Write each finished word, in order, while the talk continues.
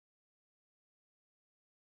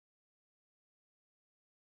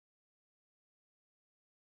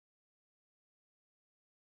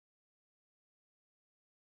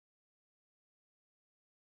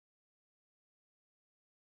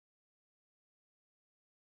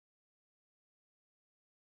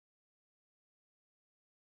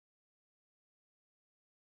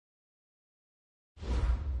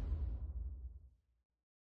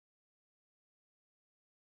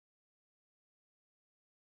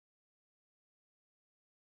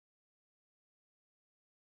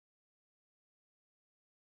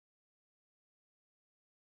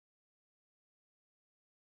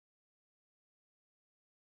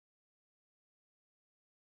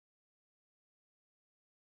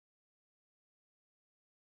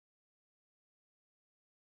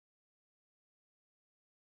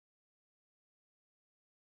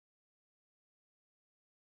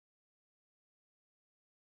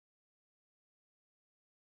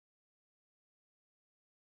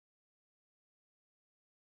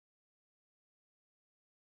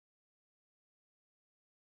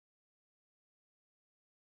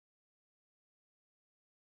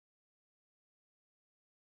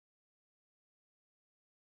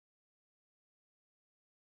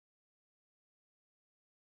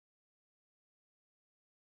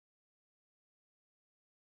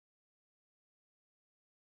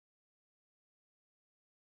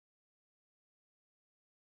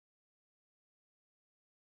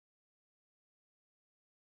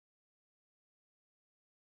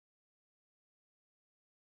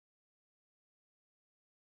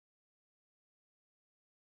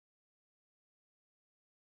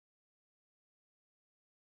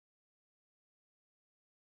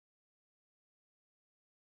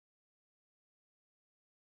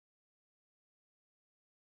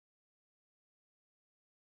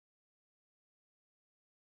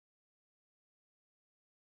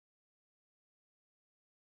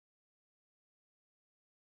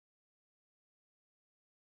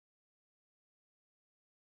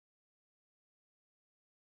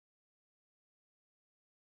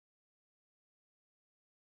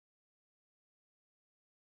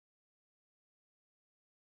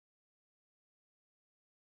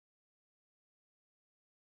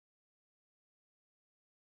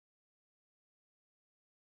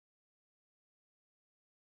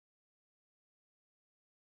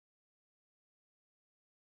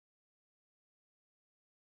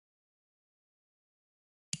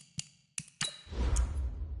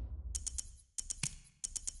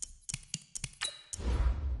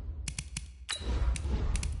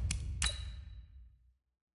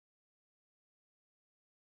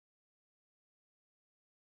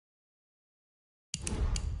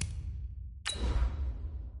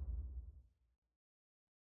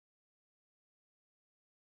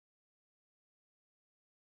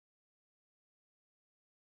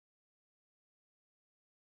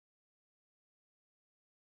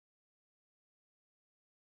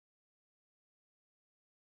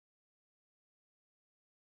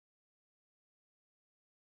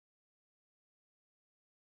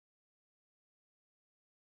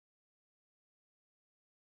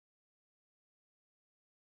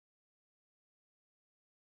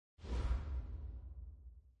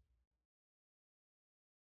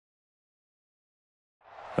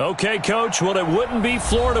Okay, Coach, well, it wouldn't be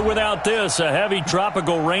Florida without this. A heavy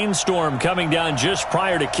tropical rainstorm coming down just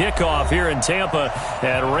prior to kickoff here in Tampa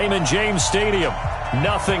at Raymond James Stadium.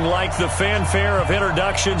 Nothing like the fanfare of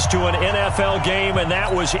introductions to an NFL game, and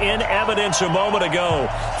that was in evidence a moment ago.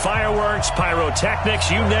 Fireworks, pyrotechnics,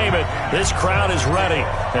 you name it. This crowd is ready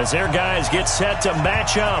as their guys get set to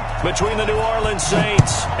match up between the New Orleans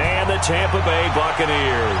Saints and the Tampa Bay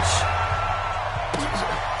Buccaneers.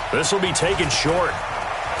 This will be taken short.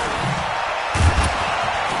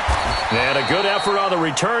 And a good effort on the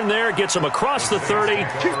return there. Gets them across the 30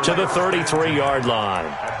 to the 33-yard line.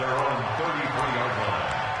 At their own 33-yard line.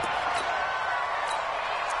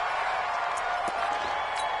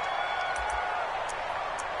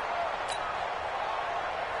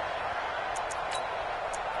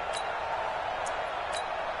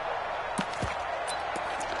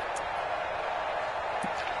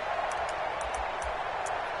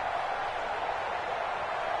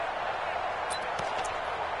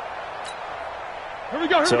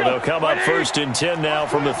 So they'll come up 1st and 10 now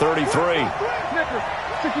from the 33.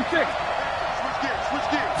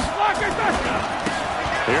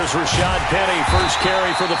 Here's Rashad Penny, first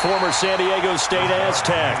carry for the former San Diego State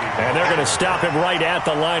Aztec. And they're going to stop him right at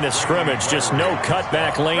the line of scrimmage. Just no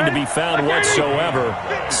cutback lane to be found whatsoever.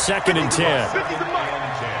 2nd and 10. At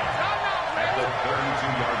the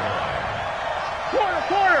 32-yard line.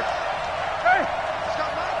 Quarter. Hey.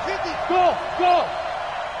 Go.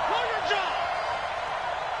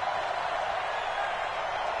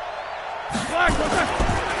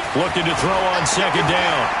 Looking to throw on 2nd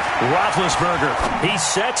down. Roethlisberger, he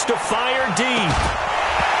sets to fire deep.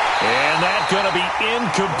 And that's going to be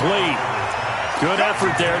incomplete. Good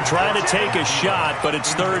effort there, trying to take a shot, but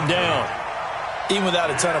it's 3rd down. Even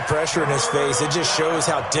without a ton of pressure in his face, it just shows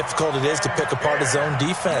how difficult it is to pick apart his own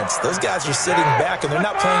defense. Those guys are sitting back, and they're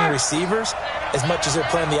not playing receivers as much as they're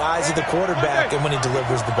playing the eyes of the quarterback and when he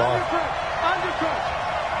delivers the ball.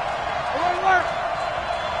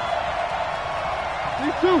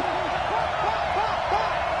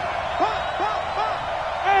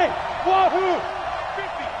 Hey, wahoo!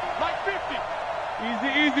 50, like 50.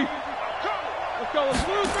 Easy. Let's go.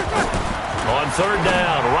 On 3rd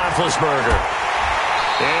down, Roethlisberger.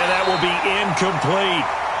 And that will be incomplete.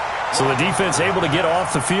 So the defense able to get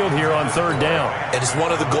off the field here on 3rd down. And it's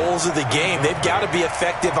one of the goals of the game. They've got to be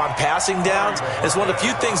effective on passing downs. It's one of the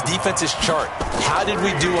few things defenses chart. How did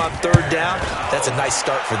we do on 3rd down? That's a nice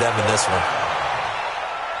start for them in this one.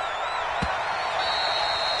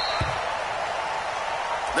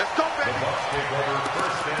 Let's go, baby. The Bucs take over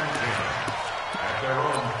 1st and 10 at their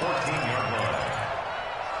own 14-yard line.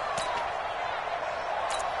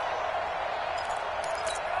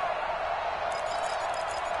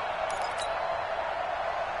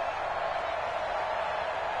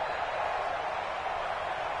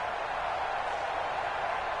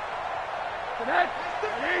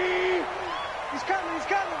 He's coming.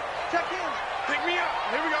 Check in. Pick me up.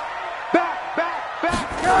 Here we go. Back.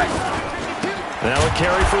 Now a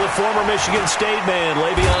carry for the former Michigan State man,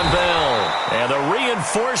 Le'Veon Bell. And the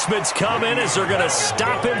reinforcements come in as they're going to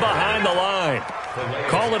stop him behind the line.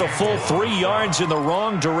 Call it a full 3 yards in the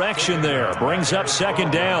wrong direction there. Brings up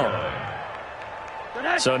 2nd down.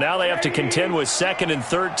 So now they have to contend with 2nd and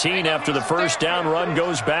 13 after the first down run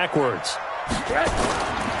goes backwards.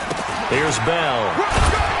 Here's Bell.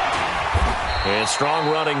 And strong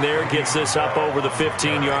running there gets this up over the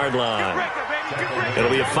 15-yard line. It'll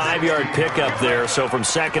be a 5-yard pickup there, so from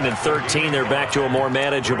 2nd and 13, they're back to a more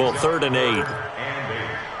manageable 3rd and 8.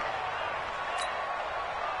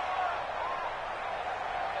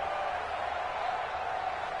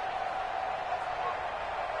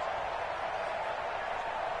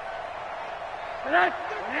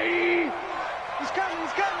 He's coming.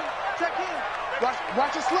 Check in.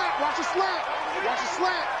 Watch a slant.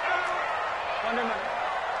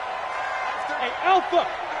 Hey, Alpha.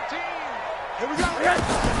 Here we go.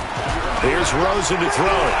 Here's Rosen to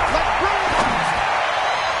throw.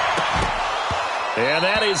 And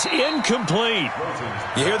that is incomplete.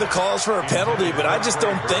 You hear the calls for a penalty, but I just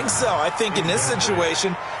don't think so. I think in this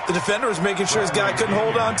situation, the defender was making sure his guy couldn't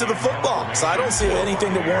hold on to the football. So I don't see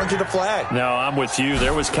anything that warranted a flag. No, I'm with you.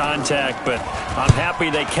 There was contact, but I'm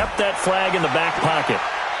happy they kept that flag in the back pocket.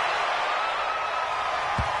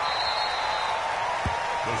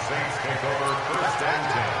 The Saints take over 1st and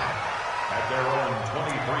 10 at their own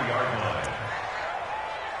 23-yard line.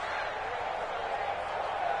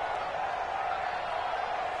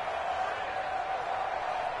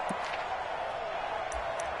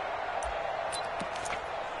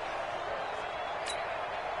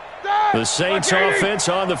 Stop! The Saints offense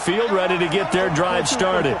on the field, ready to get their drive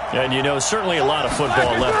started. And, you know, certainly a lot of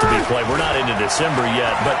football left to be played. We're not into December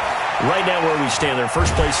yet, but right now where we stand, they're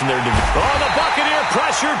first place in their division. Oh, the Buccaneer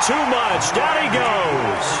pressure too much. Down he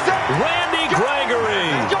goes. Randy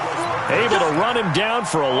Gregory able to run him down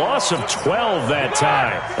for a loss of 12 that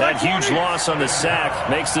time. That huge loss on the sack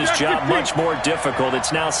makes this job much more difficult.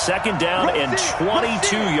 It's now second down and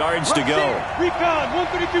 22 yards to go. Recon,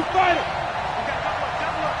 132 fighter.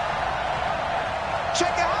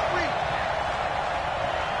 Check out.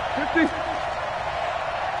 50.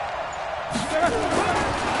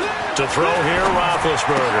 To throw here,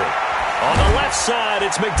 Roethlisberger. On the left side,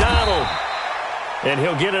 it's McDonald. And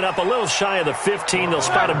he'll get it up a little shy of the 15. They'll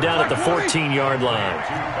spot him down at the 14-yard line.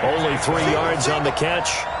 Only 3 yards on the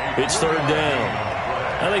catch. It's third down.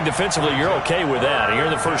 I think defensively you're okay with that. Here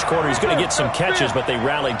in the first quarter, he's going to get some catches, but they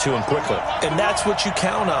rallied to him quickly. And that's what you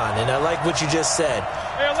count on, and I like what you just said.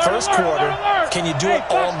 First quarter, can you do it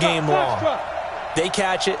all game long? They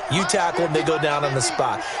catch it, you tackle, and they go down on the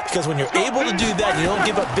spot. Because when you're able to do that, you don't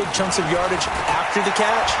give up big chunks of yardage after the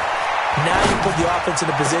catch. Now you put the offense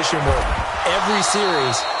in a position where every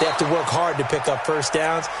series they have to work hard to pick up first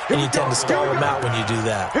downs, and you tend to stall them out when you do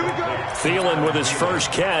that. Thielen with his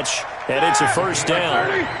first catch, and it's a first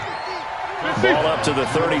down. Ball up to the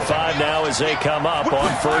 35 now as they come up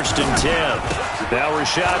on 1st and 10. Now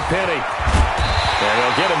Rashad Penny. And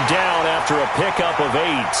they'll get him down after a pickup of 8,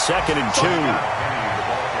 2nd and 2.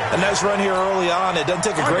 A nice run here early on. It doesn't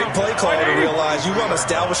take a great play call to realize you want to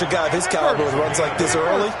establish a guy of his caliber with runs like this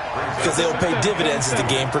early because they'll pay dividends as the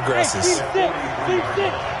game progresses.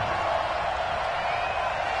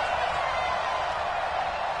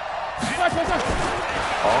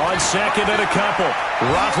 On 2nd and a couple,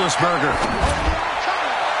 Roethlisberger.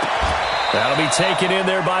 That'll be taken in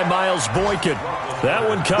there by Miles Boykin. That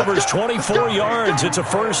one covers 24 yards. It's a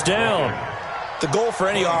first down. The goal for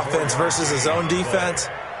any offense versus a zone defense,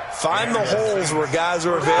 find the holes where guys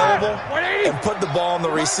are available and put the ball on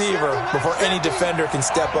the receiver before any defender can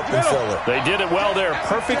step up and fill it. They did it well there.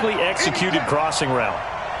 Perfectly executed crossing route.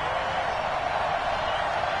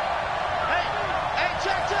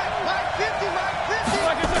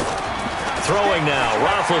 Throwing now,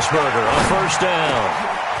 Roethlisberger on first down.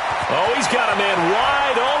 Oh, he's got a man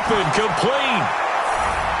wide open, complete.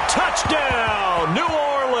 Touchdown, New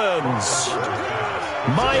Orleans.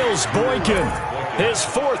 Miles Boykin, his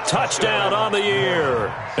 4th touchdown on the year,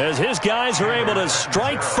 as his guys are able to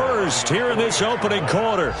strike first here in this opening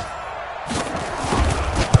quarter.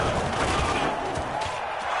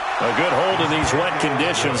 A good hold in these wet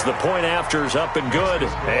conditions. The point after is up and good,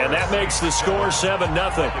 and that makes the score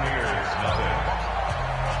 7-0.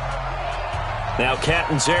 Now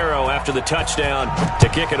Catanzaro after the touchdown to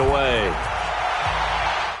kick it away.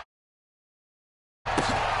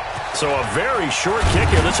 So a very short kick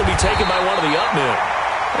here. This will be taken by one of the up men.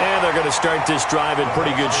 And they're going to start this drive in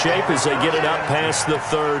pretty good shape as they get it up past the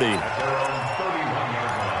 30.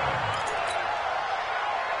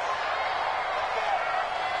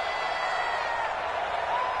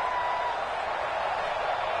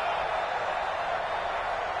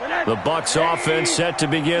 The Bucs offense set to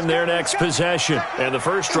begin their next possession. And the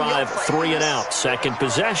first drive, 3 and out. Second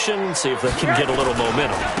possession, see if they can get a little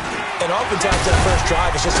momentum. And oftentimes that first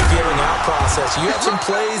drive is just a feeling out process. You have some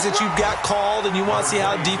plays that you've got called and you want to see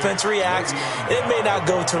how defense reacts. It may not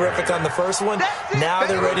go terrific on the first one. Now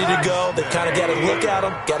they're ready to go. They've kind of got to look at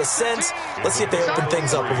them, got a sense. Let's see if they open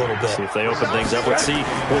things up a little bit. See if they open things up. Let's see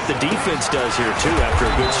what the defense does here, too, after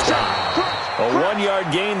a good stop. A 1-yard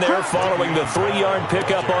gain there following the 3-yard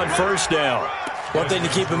pickup on first down. One thing to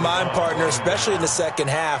keep in mind, partner, especially in the second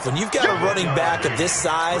half, when you've got a running back of this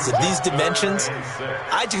size, of these dimensions,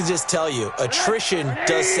 I can just tell you, attrition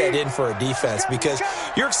does set in for a defense because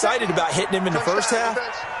you're excited about hitting him in the first half.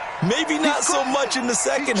 Maybe not so much in the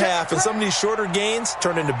second half, and some of these shorter gains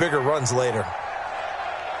turn into bigger runs later.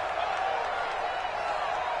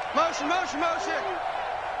 Motion, motion, motion.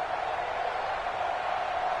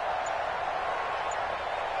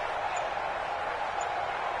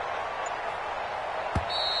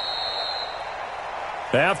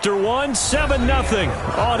 After one, 7-0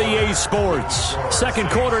 on EA Sports. Second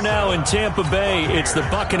quarter now in Tampa Bay. It's the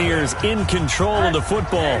Buccaneers in control of the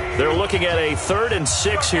football. They're looking at a 3rd and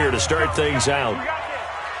 6 here to start things out.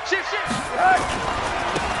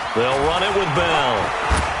 They'll run it with Bell.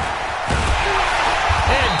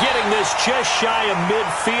 And getting this just shy of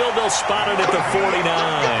midfield, they'll spot it at the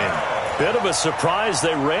 49. Bit of a surprise.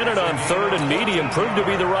 They ran it on 3rd and medium. Proved to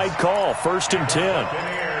be the right call. 1st and 10.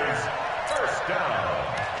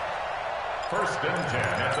 First and 10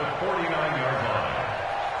 at the 49-yard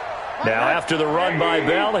line. Now after the run by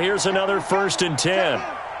Bell, here's another 1st and 10.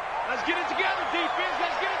 Let's get it together, defense.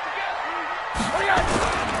 Let's get it together.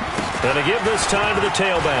 Going to give this time to the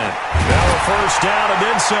tailback. Now a 1st down and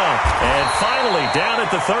then some. And finally down at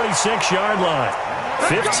the 36-yard line.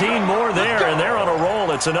 15 more there, and they're on a roll.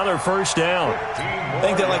 It's another 1st down. I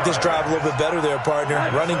think they like this drive a little bit better there, partner.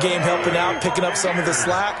 Running game helping out, picking up some of the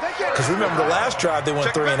slack. Because remember, the last drive they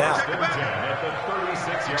went 3 and out.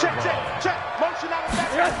 Check. Motion out of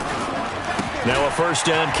that. Now a 1st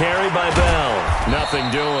down carry by Bell. Nothing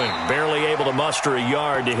doing. Barely able to muster a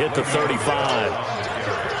yard to hit the 35.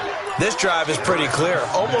 This drive is pretty clear.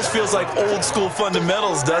 Almost feels like old school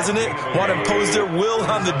fundamentals, doesn't it? Want to impose their will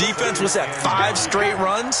on the defense. What's that, 5 straight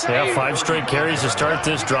runs? Yeah, 5 straight carries to start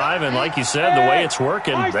this drive. And like you said, the way it's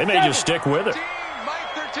working, they may just stick with it.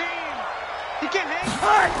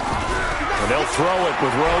 And they'll throw it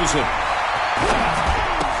with Rosen.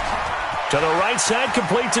 To the right side,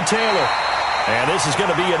 complete to Taylor. And this is going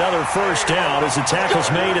to be another 1st down as the tackle's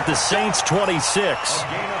made at the Saints' 26.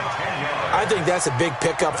 I think that's a big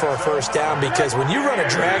pickup for a 1st down because when you run a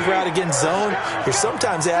drag route against zone, you're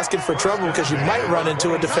sometimes asking for trouble because you might run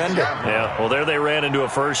into a defender. Yeah, well, there they ran into a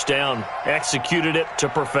 1st down. Executed it to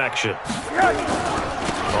perfection. On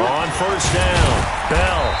 1st down,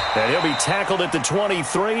 Bell. And he'll be tackled at the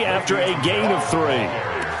 23 after a gain of 3.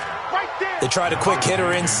 They tried a quick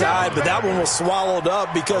hitter inside, but that one was swallowed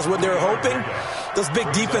up because what they're hoping, those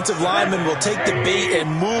big defensive linemen will take the bait and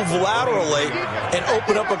move laterally and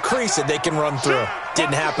open up a crease that they can run through.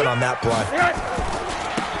 Didn't happen on that play.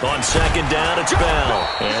 On 2nd down, it's Bell.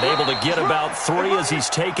 And able to get about 3 as he's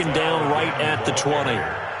taken down right at the 20.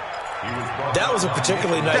 That was a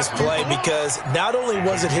particularly nice play because not only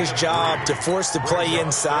was it his job to force the play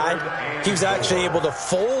inside, he was actually able to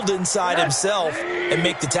fold inside himself and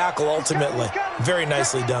make the tackle ultimately. Very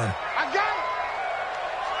nicely done.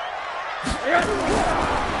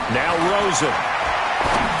 Now Rosen.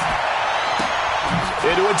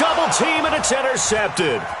 Into a double team, and it's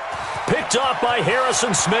intercepted. Picked off by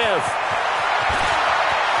Harrison Smith.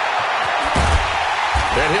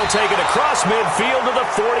 And he'll take it across midfield to the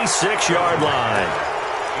 46-yard line.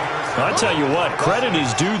 I tell you what, credit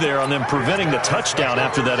is due there on them preventing the touchdown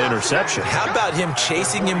after that interception. How about him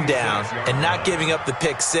chasing him down and not giving up the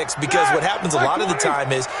pick 6? Because what happens a lot of the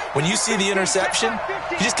time is when you see the interception,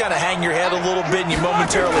 you just kind of hang your head a little bit and you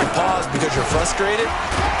momentarily pause because you're frustrated.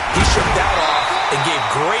 He shook that off and gave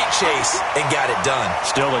great chase and got it done.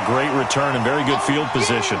 Still a great return and very good field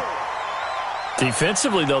position.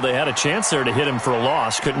 Defensively, though, they had a chance there to hit him for a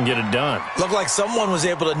loss. Couldn't get it done. Looked like someone was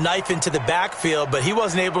able to knife into the backfield, but he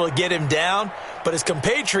wasn't able to get him down. But his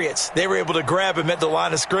compatriots, they were able to grab him at the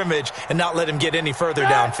line of scrimmage and not let him get any further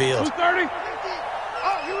downfield. 230.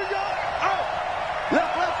 Oh, here we go. Oh.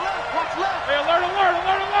 Left. Watch left. Hey,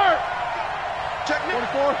 alert. Check me.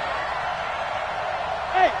 44.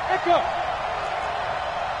 Hey, echo.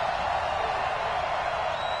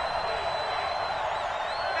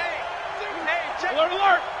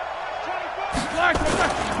 Alert.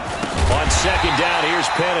 On 2nd down, here's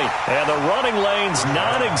Penny. And the running lane's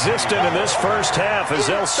non-existent in this first half as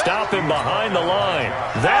they'll stop him behind the line.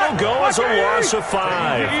 That'll go as a loss of 5.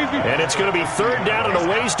 And it's going to be 3rd down and a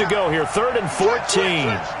ways to go here. 3rd and 14.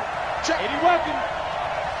 Check. 80 weapon.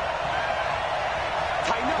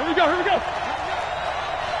 Here we go.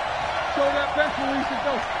 Show that bench release and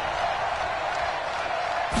go.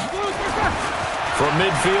 From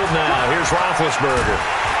midfield now, here's Roethlisberger.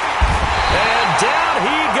 And down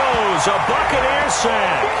he goes, a Buccaneer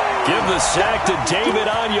sack. Give the sack to David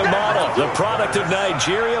Onyemata, the product of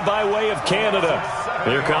Nigeria by way of Canada.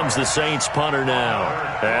 Here comes the Saints punter now.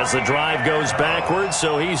 As the drive goes backwards,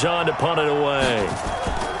 so he's on to punt it away.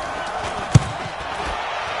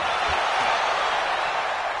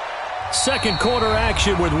 Second quarter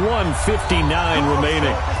action with 1:59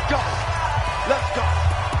 remaining. Let's go.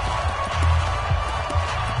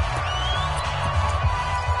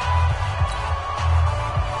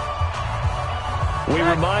 We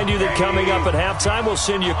remind you that coming up at halftime, we'll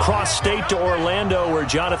send you cross-state to Orlando, where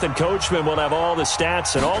Jonathan Coachman will have all the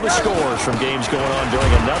stats and all the scores from games going on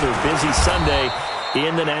during another busy Sunday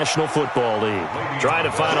in the National Football League. Trying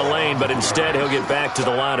to find a lane, but instead he'll get back to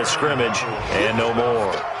the line of scrimmage and no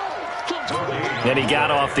more. And he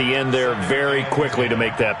got off the end there very quickly to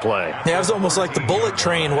make that play. Yeah, it was almost like the bullet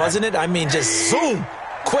train, wasn't it? I mean, just zoom,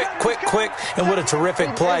 quick, and what a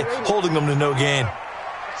terrific play, holding them to no gain.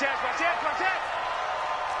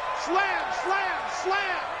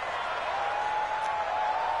 Slam.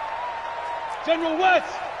 General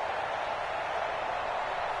West.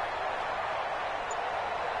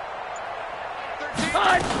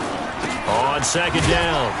 On 2nd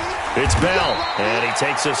down, It's Bell, and he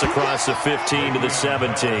takes us across the 15 to the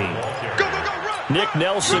 17. Nick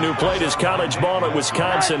Nelson, who played his college ball at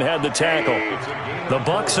Wisconsin, had the tackle. The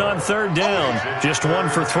Bucs on third down, just 1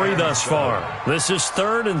 for 3 thus far. This is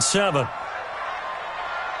 3rd and 7.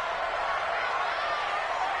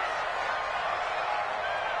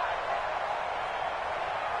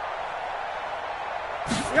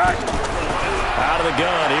 Out of the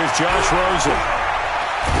gun, here's Josh Rosen.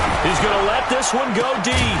 He's going to let this one go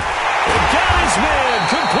deep. And got his man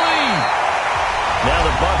complete. Now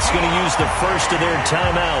the Bucs going to use the first of their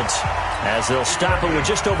timeouts as they'll stop it with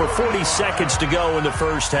just over 40 seconds to go in the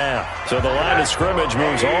first half. So the line of scrimmage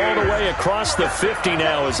moves all the way across the 50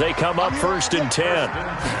 now as they come up 1st and 10.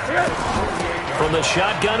 From the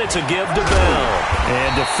shotgun, it's a give to Bell.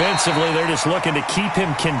 And defensively, they're just looking to keep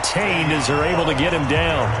him contained as they're able to get him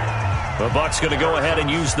down. The Bucs going to go ahead and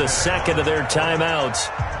use the second of their timeouts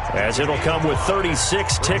as it'll come with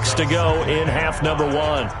 36 ticks to go in half number 1.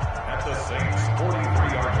 At the Saints'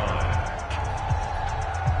 43-yard line.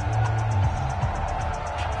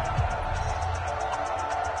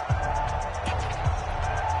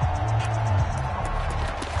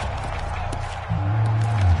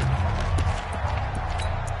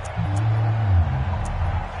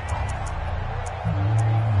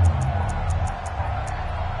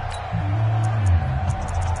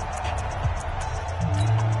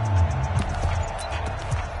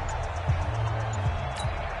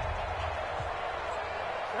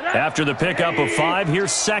 After the pickup of 5,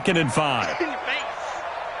 here's 2nd and 5.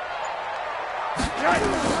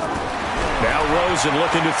 Now Rosen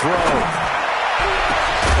looking to throw.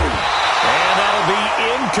 And that'll be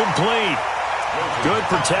incomplete. Good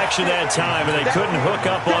protection that time, and they couldn't hook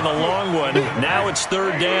up on the long one. Now it's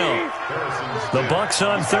 3rd down. The Bucs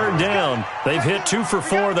on 3rd down. They've hit 2 for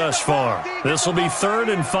 4 thus far. This will be 3rd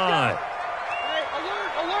and 5.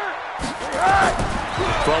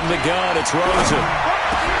 From the gun, it's Rosen.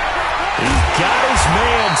 He's got his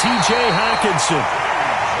man, T.J. Hockenson.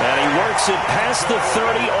 And he works it past the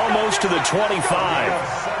 30, almost to the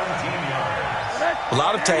 25. A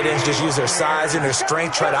lot of tight ends just use their size and their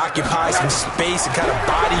strength, try to occupy some space and kind of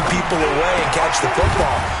body people away and catch the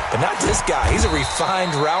football. But not this guy. He's a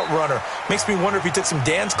refined route runner. Makes me wonder if he took some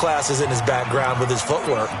dance classes in his background with his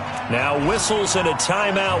footwork. Now whistles and a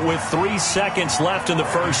timeout with 3 seconds left in the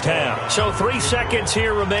first half. So 3 seconds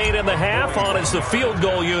here remain in the half. On is the field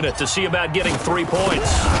goal unit to see about getting 3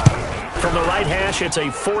 points. From the right hash, it's a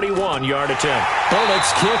 41-yard attempt.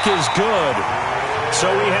 Bullock's kick is good. So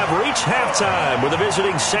we have reached halftime with the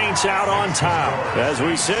visiting Saints out on top. As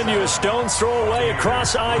we send you a stone's throw away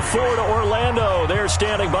across I-4 to Orlando. There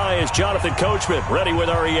standing by is Jonathan Coachman, ready with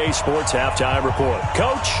our EA Sports Halftime Report.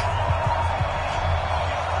 Coach?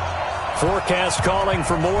 Forecast calling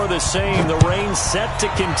for more of the same. The rain set to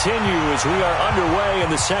continue as we are underway in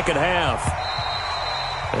the second half.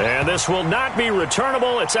 And this will not be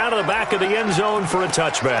returnable. It's out of the back of the end zone for a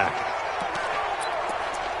touchback.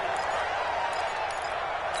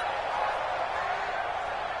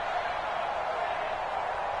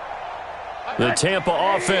 The Tampa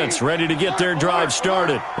offense ready to get their drive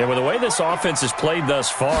started. And with the way this offense has played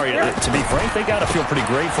thus far, to be frank, they got to feel pretty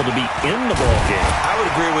grateful to be in the ball game. I would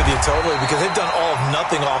agree with you totally because they've done all of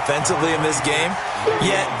nothing offensively in this game,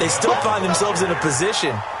 yet they still find themselves in a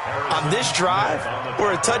position on this drive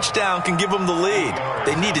where a touchdown can give them the lead.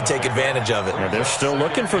 They need to take advantage of it. And they're still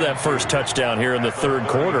looking for that first touchdown here in the third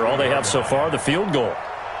quarter. All they have so far, the field goal.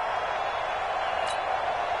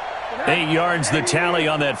 8 yards the tally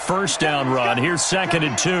on that first down run. Here's 2nd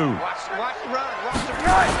and 2.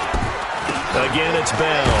 Again, it's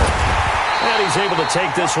Bell. And he's able to take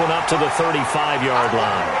this one up to the 35-yard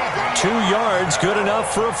line. 2 yards, good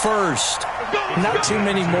enough for a first. Not too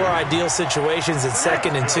many more ideal situations at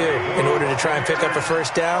 2nd and 2 in order to try and pick up a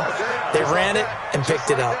first down. They ran it and picked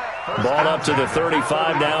it up. Ball up to the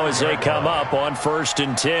 35 now as they come up on 1st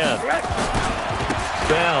and 10.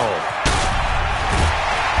 Bell.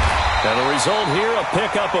 And the result here, a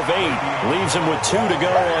pickup of 8. Leaves him with 2 to go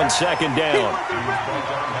on 2nd down.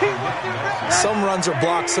 Some runs are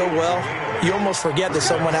blocked so well, you almost forget that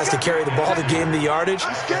someone has to carry the ball to gain the yardage.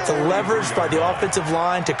 The leverage by the offensive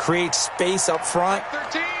line to create space up front,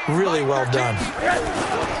 really well done.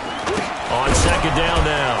 On 2nd down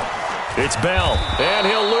now. It's Bell, and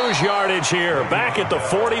he'll lose yardage here, back at the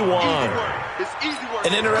 41.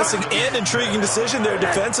 An interesting and intriguing decision there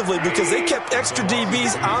defensively because they kept extra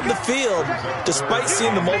DBs on the field despite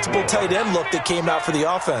seeing the multiple tight end look that came out for the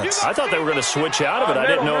offense. I thought they were going to switch out of it. I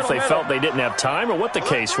didn't know if they felt they didn't have time or what the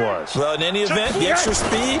case was. Well, in any event, the extra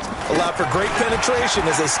speed allowed for great penetration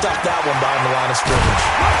as they stuffed that one behind the line of scrimmage.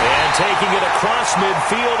 And taking it across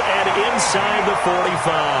midfield and inside the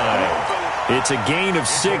 45. It's a gain of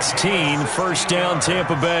 16, first down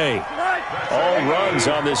Tampa Bay. All runs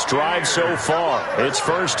on this drive so far. It's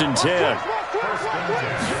 1st and 10.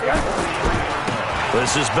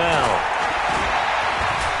 This is Bell.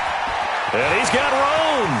 And he's got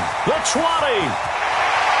room. The 20.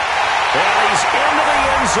 And he's into the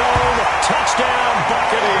end zone. Touchdown,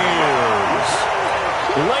 Buccaneers.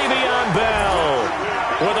 Le'Veon Bell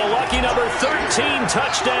with a lucky number 13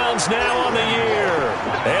 touchdowns now on the year.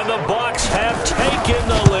 And the Bucs have taken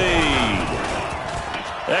the lead.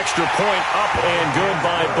 Extra point up and good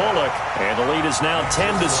by Bullock. And the lead is now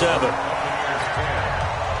 10-7.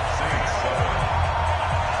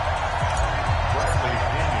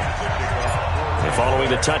 And following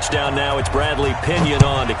the touchdown now, it's Bradley Pinion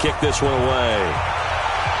on to kick this one away.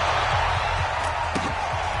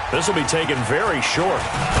 This will be taken very short.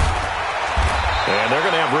 And they're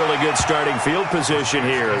going to have really good starting field position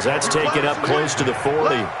here as that's taken up close to the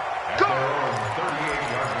 40.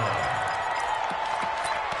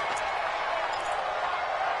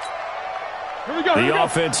 The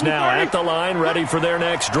offense now at the line, ready for their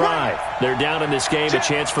next drive. They're down in this game. A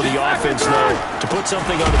chance for the offense, though, to put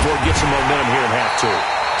something on the board, get some momentum here in half two.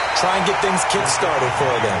 Try and get things kick-started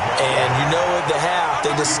for them. And you know at the half,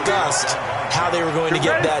 they discussed how they were going to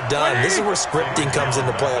get that done. This is where scripting comes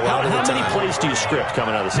into play a lot of the time. How many plays do you script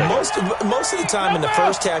coming out of the second? Most of the time in the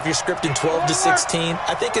first half, you're scripting 12 to 16.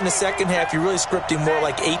 I think in the second half, you're really scripting more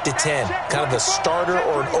like 8 to 10. Kind of a starter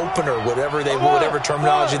or an opener, whatever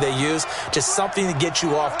terminology they use. Just something to get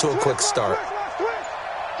you off to a quick start.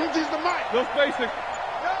 No spacing.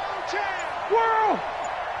 World.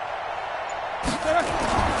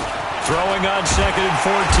 Throwing on 2nd and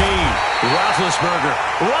 14. Roethlisberger.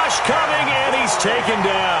 Rush coming, and he's taken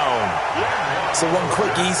down. So one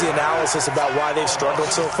quick, easy analysis about why they've struggled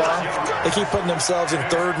so far. They keep putting themselves in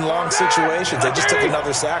third and long situations. They just took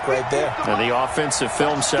another sack right there. Now the offensive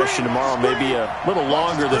film session tomorrow may be a little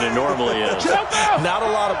longer than it normally is. Not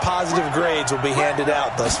a lot of positive grades will be handed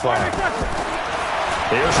out thus far.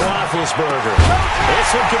 Here's Roethlisberger.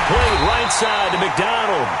 It's incomplete. Right side to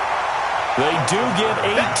McDonald. They do get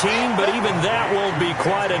 18, but even that won't be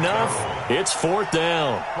quite enough. It's 4th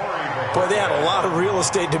down. Boy, they had a lot of real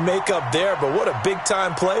estate to make up there, but what a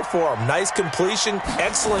big-time play for them. Nice completion,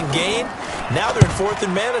 excellent gain. Now they're in 4th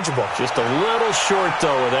and manageable. Just a little short,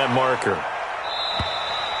 though, with that marker.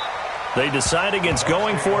 They decide against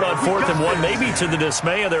going for it on 4th and 1, maybe to the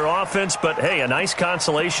dismay of their offense, but, hey, a nice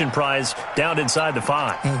consolation prize down inside the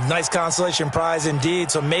 5. Nice consolation prize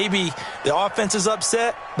indeed. So maybe the offense is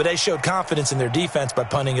upset, but they showed confidence in their defense by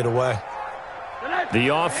punting it away. The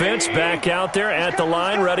offense back out there at the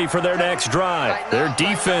line, ready for their next drive. Their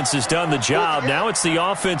defense has done the job. Now it's the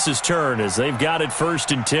offense's turn as they've got it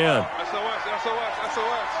 1st and 10.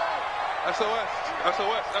 SOS.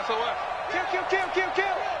 Kill.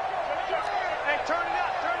 Hey, turn it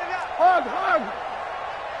up. Hug.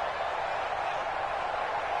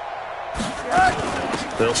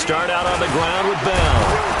 They'll start out on the ground with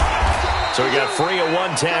Bell. So he got free of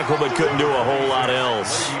one tackle but couldn't do a whole lot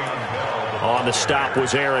else. On the stop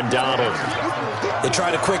was Aaron Donald. They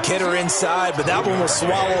tried a quick hitter inside, but that one was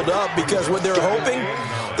swallowed up because what they're hoping,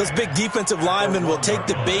 those big defensive linemen will take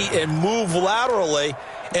the bait and move laterally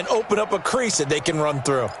and open up a crease that they can run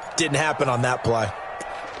through. Didn't happen on that play.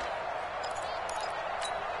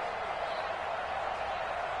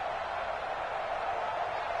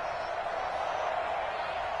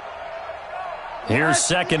 Here's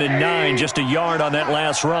 2nd and 9, just a yard on that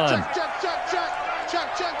last run.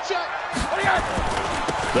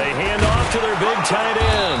 They hand off to their big tight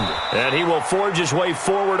end, and he will forge his way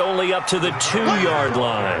forward only up to the 2-yard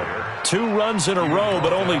line. 2 runs in a row,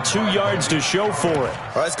 but only 2 yards to show for it. All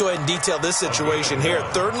right, let's go ahead and detail this situation here.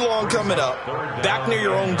 3rd and long coming up, back near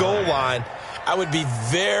your own goal line. I would be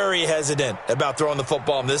very hesitant about throwing the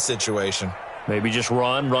football in this situation. Maybe just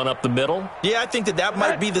run up the middle? Yeah, I think that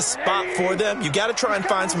might be the spot for them. You got to try and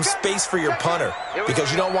find some space for your punter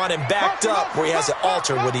because you don't want him backed up where he has to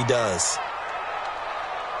alter what he does.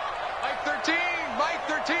 Mike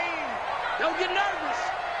 13. Don't get nervous.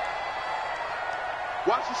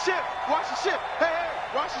 Watch the ship. Hey,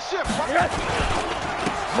 watch the ship.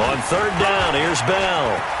 On 3rd down, here's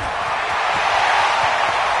Bell.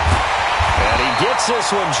 And he gets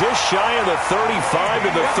this one just shy of the 35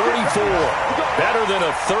 to the 34. Better than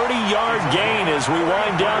a 30-yard gain as we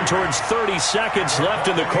wind down towards 30 seconds left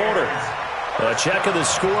in the quarter. A check of the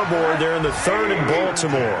scoreboard there in the third in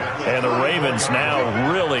Baltimore. And the Ravens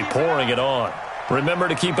now really pouring it on. Remember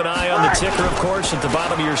to keep an eye on the ticker, of course, at the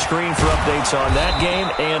bottom of your screen for updates on that game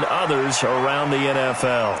and others around the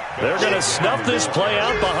NFL. They're going to snuff this play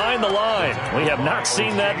out behind the line. We have not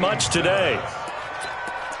seen that much today.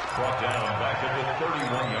 Brought down back at the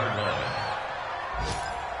 31-yard line.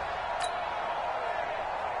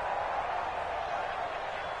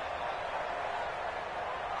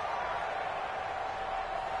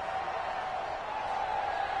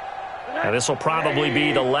 And this will probably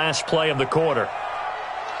be the last play of the quarter.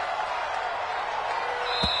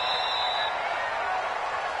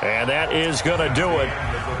 And that is going to do it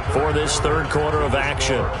for this third quarter of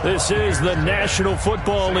action. This is the National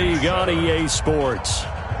Football League on EA Sports.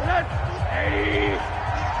 Here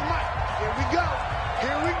we go.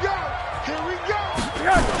 Here we go. Here we go.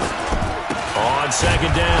 On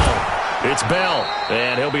second down, it's Bell.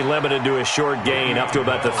 And he'll be limited to a short gain up to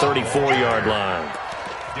about the 34-yard line.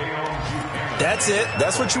 That's it.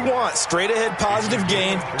 That's what you want. Straight ahead positive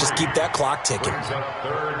gain. Just keep that clock ticking.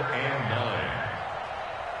 Third and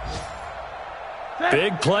 9.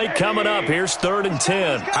 Big play coming up. Here's 3rd and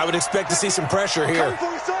 10. I would expect to see some pressure here. I'm coming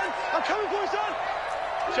for you, son. I'm coming for you, son.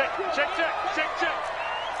 Check, check, check, check, check.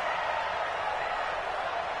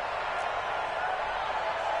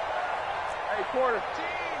 Hey, quarter.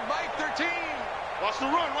 Mike 13. Watch the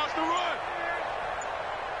run, watch the run.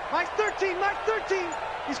 Mike 13, Mike 13.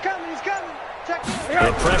 He's coming, he's coming. Check.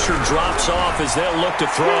 The pressure drops off as they'll look to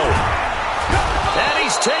throw. And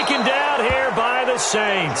he's taken down here by the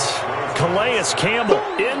Saints. Calais Campbell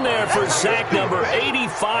in there for sack number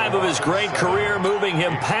 85 of his great career, moving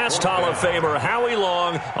him past Hall of Famer Howie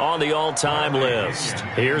Long on the all-time list.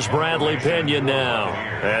 Here's Bradley Pinion now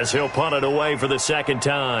as he'll punt it away for the second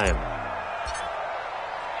time.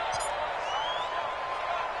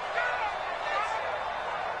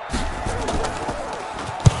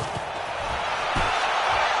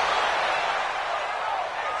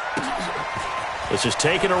 This is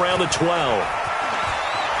taken around the 12.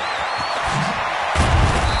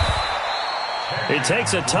 It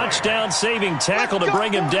takes a touchdown-saving tackle to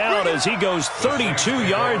bring him down as he goes 32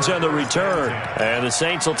 yards on the return. And the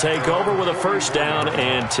Saints will take over with a first down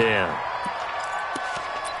and 10.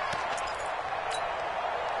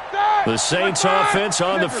 The Saints offense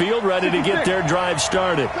on the field ready to get their drive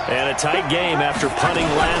started. And a tight game after punting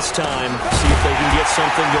last time. See if they can get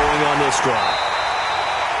something going on this drive.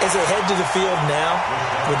 As they head to the field now,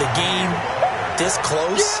 with the game this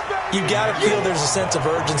close, you've got to feel there's a sense of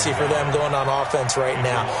urgency for them going on offense right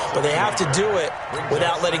now. But they have to do it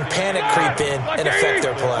without letting panic creep in and affect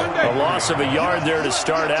their play. A loss of a yard there to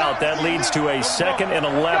start out. That leads to a 2nd and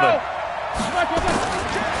 11.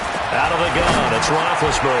 Out of the gun, it's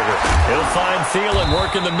Roethlisberger. He'll find Thielen,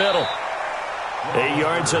 work in the middle. 8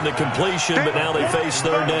 yards on the completion, but now they face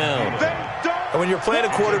 3rd down. And when you're playing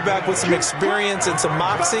a quarterback with some experience and some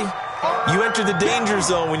moxie, you enter the danger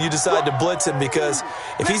zone when you decide to blitz him, because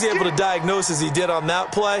if he's able to diagnose as he did on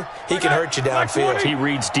that play, he can hurt you downfield. He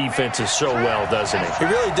reads defenses so well, doesn't he? He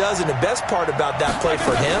really does, and the best part about that play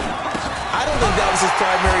for him, I don't think that was his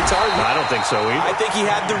primary target. I don't think so either. I think he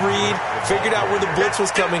had the read, figured out where the blitz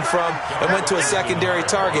was coming from, and went to a secondary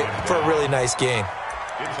target for a really nice gain.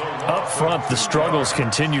 Up front, the struggles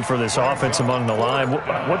continue for this offense among the line.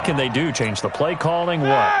 What can they do? Change the play calling?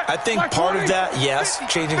 What? I think part of that, yes,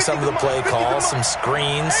 changing some of the play calls, some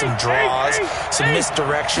screens, some draws, some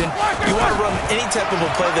misdirection. You want to run any type of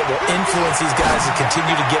a play that will influence these guys to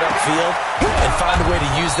continue to get upfield and find a way to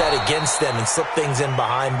use that against them and slip things in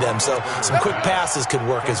behind them. So some quick passes could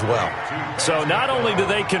work as well. So not only do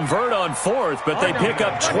they convert on 4th, but they pick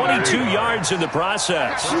up 22 yards in the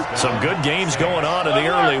process. Some good games going on in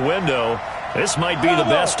the early window. This might be the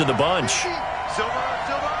best of the bunch.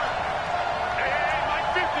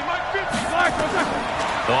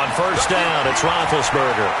 On 1st down, it's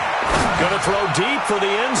Roethlisberger. Going to throw deep for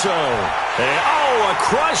the end zone. And, a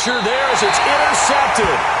crusher there as it's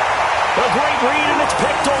intercepted. A great read, and it's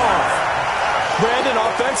picked off. Brandon,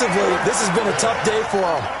 offensively, this has been a tough day for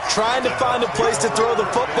him. Trying to find a place to throw the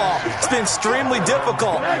football. It's been extremely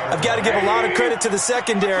difficult. I've got to give a lot of credit to the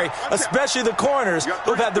secondary, especially the corners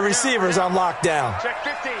who've had the receivers on lockdown.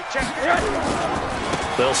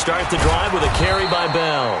 They'll start the drive with a carry by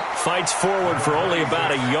Bell. Fights forward for only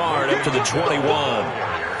about a yard up to the 21.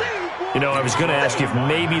 You know, I was going to ask you if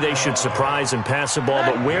maybe they should surprise and pass the ball,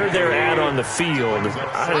 but where they're at on the field,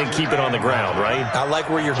 I think keep it on the ground, right? I like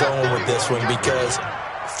where you're going with this one, because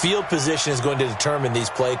Field position is going to determine these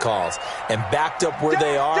play calls. And backed up where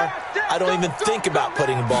they are, I don't even think about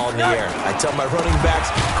putting the ball in the air. I tell my running backs,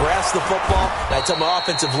 grasp the football, and I tell my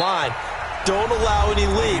offensive line, don't allow any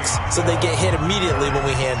leaks so they get hit immediately when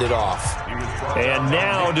we hand it off. And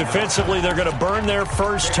now, defensively, they're going to burn their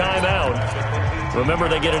first time out. Remember,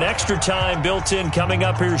 they get an extra time built in coming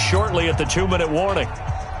up here shortly at the 2-minute warning.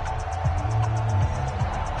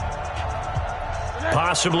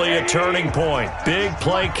 Possibly a turning point. Big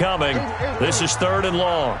play coming. This is 3rd and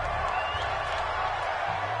long.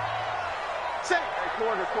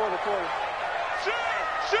 Quarter.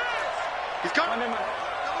 Shoot! He's coming. Double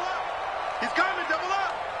up. He's coming. Double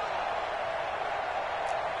up.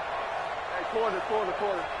 Hey, quarter.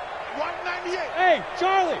 198. Hey,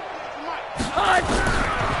 Charlie.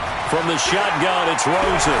 From the shotgun, it's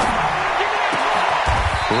Rosen.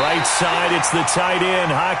 Right side, it's the tight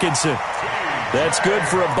end, Hockenson. That's good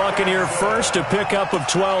for a Buccaneer first, a pickup of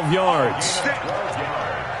 12 yards. 12 yards.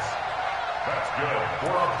 That's good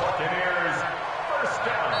for a Buccaneers first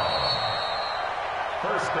down.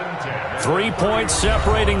 1st and 10. 3 points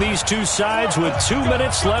separating these two sides with 2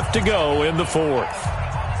 minutes left to go in the 4th.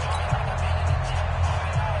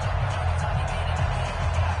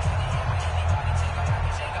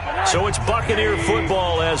 So it's Buccaneer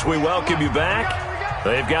football as we welcome you back.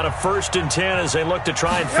 They've got a 1st and 10 as they look to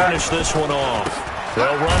try and finish this one off.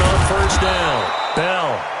 They'll run on 1st down.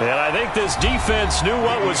 Bell. And I think this defense knew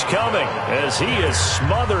what was coming as he is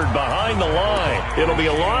smothered behind the line. It'll be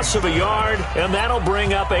a loss of a yard, and that'll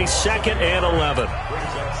bring up a 2nd and 11.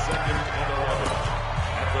 Brings up 2nd and 11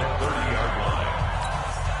 at the 30-yard line.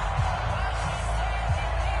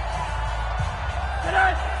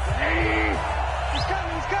 He's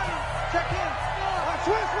coming. Check in.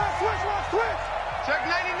 Switch. Check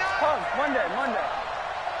 99. Come, Monday. Motion.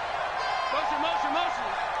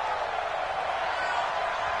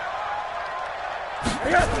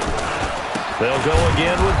 They'll go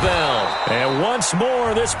again with Bell. And once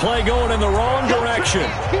more, this play going in the wrong direction.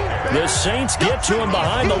 The Saints get to him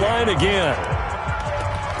behind the line again. A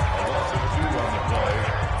loss of 2 on the play.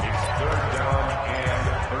 It's 3rd down and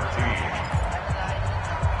 13.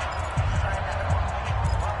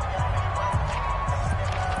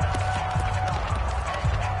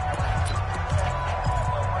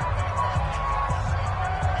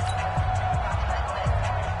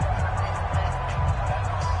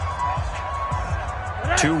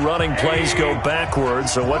 Two running plays go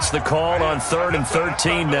backwards, so what's the call on 3rd and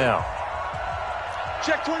 13 now?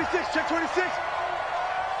 Check 26.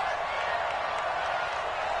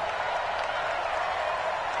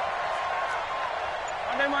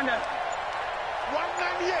 Monday.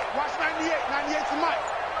 198. Watch 98. 98 to Mike.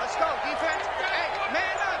 Let's go, defense. Hey,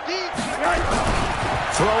 man up, defense.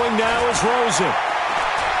 Throwing now is Rosen.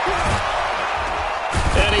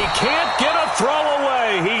 And he can't get a throw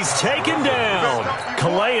away. He's taken down.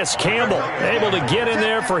 Calais Campbell able to get in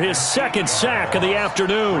there for his 2nd sack of the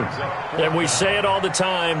afternoon. And we say it all the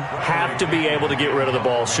time, have to be able to get rid of the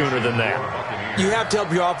ball sooner than that. You have to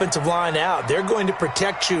help your offensive line out. They're going to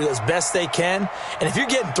protect you as best they can. And if you're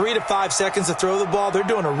getting 3 to 5 seconds to throw the ball, they're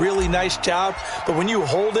doing a really nice job. But when you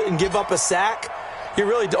hold it and give up a sack, you're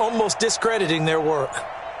really almost discrediting their work.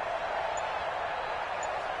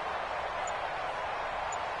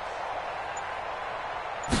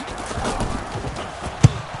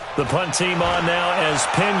 The punt team on now as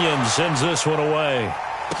Pinion sends this one away.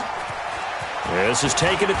 This is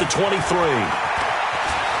taken at the 23.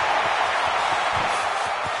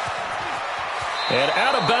 And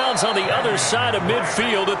out of bounds on the other side of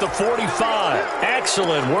midfield at the 45.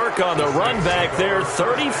 Excellent work on the run back there,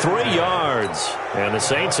 33 yards. And the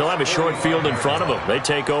Saints will have a short field in front of them. They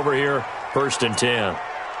take over here, 1st and 10.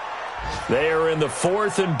 They are in the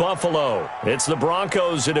 4th and Buffalo. It's the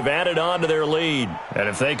Broncos that have added on to their lead. And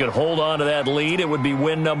if they could hold on to that lead, it would be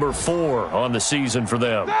win number 4 on the season for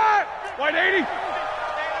them. White 80. Hey,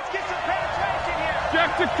 let's get some penetration here.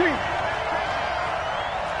 Check 16.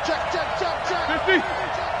 Check. 50.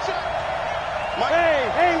 Check. Hey,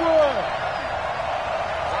 Haywood.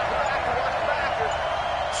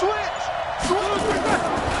 Switch.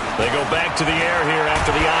 They go back to the air here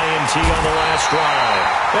after the INT on the last drive.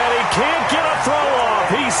 And he can't get a throw off.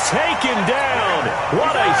 He's taken down.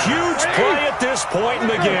 What a huge play at this point in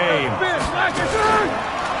the game.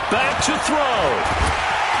 Back to throw.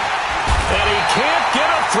 And he can't get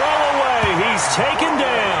a throw away. He's taken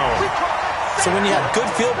down. So when you have good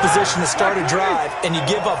field position to start a drive and you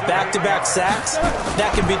give up back-to-back sacks,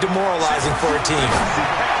 that can be demoralizing for a team.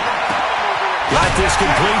 Got this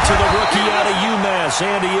complete to the rookie out of UMass,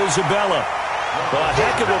 Andy Isabella. A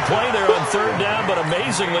heck of a play there on 3rd down, but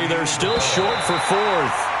amazingly, they're still short for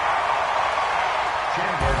 4th.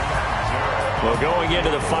 Well, going into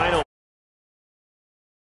the final